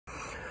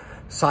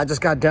So I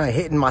just got done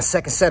hitting my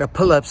second set of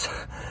pull-ups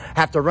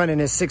after running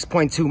this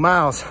 6.2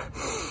 miles.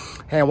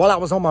 And while I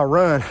was on my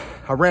run,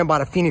 I ran by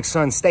the Phoenix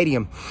Suns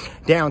Stadium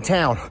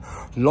downtown.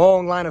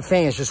 Long line of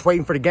fans just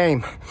waiting for the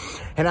game.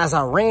 And as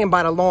I ran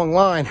by the long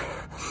line,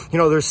 you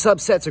know, there's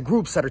subsets of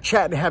groups that are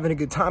chatting, having a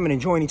good time and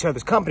enjoying each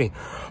other's company.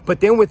 But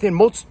then within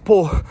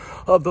multiple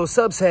of those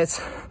subsets,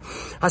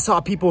 I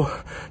saw people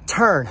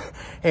turn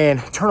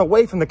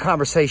away from the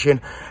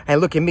conversation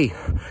and look at me.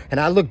 And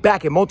I looked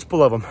back at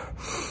multiple of them.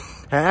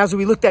 And as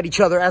we looked at each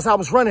other, as I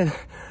was running,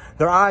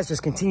 their eyes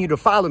just continued to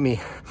follow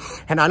me.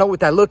 And I know what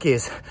that look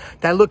is.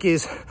 That look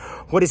is,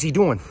 what is he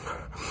doing?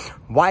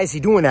 Why is he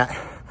doing that?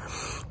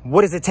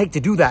 What does it take to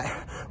do that?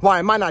 Why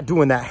am I not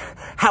doing that?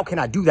 How can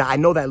I do that? I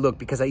know that look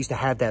because I used to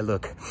have that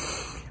look.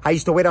 I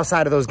used to wait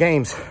outside of those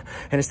games,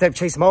 and instead of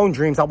chasing my own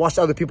dreams, I watched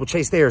other people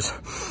chase theirs.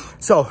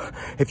 So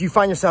if you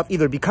find yourself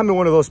either becoming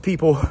one of those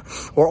people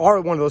or are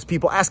one of those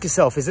people, ask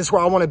yourself, is this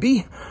where I want to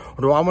be?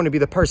 Or do I want to be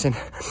the person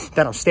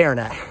that I'm staring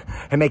at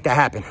and make that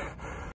happen?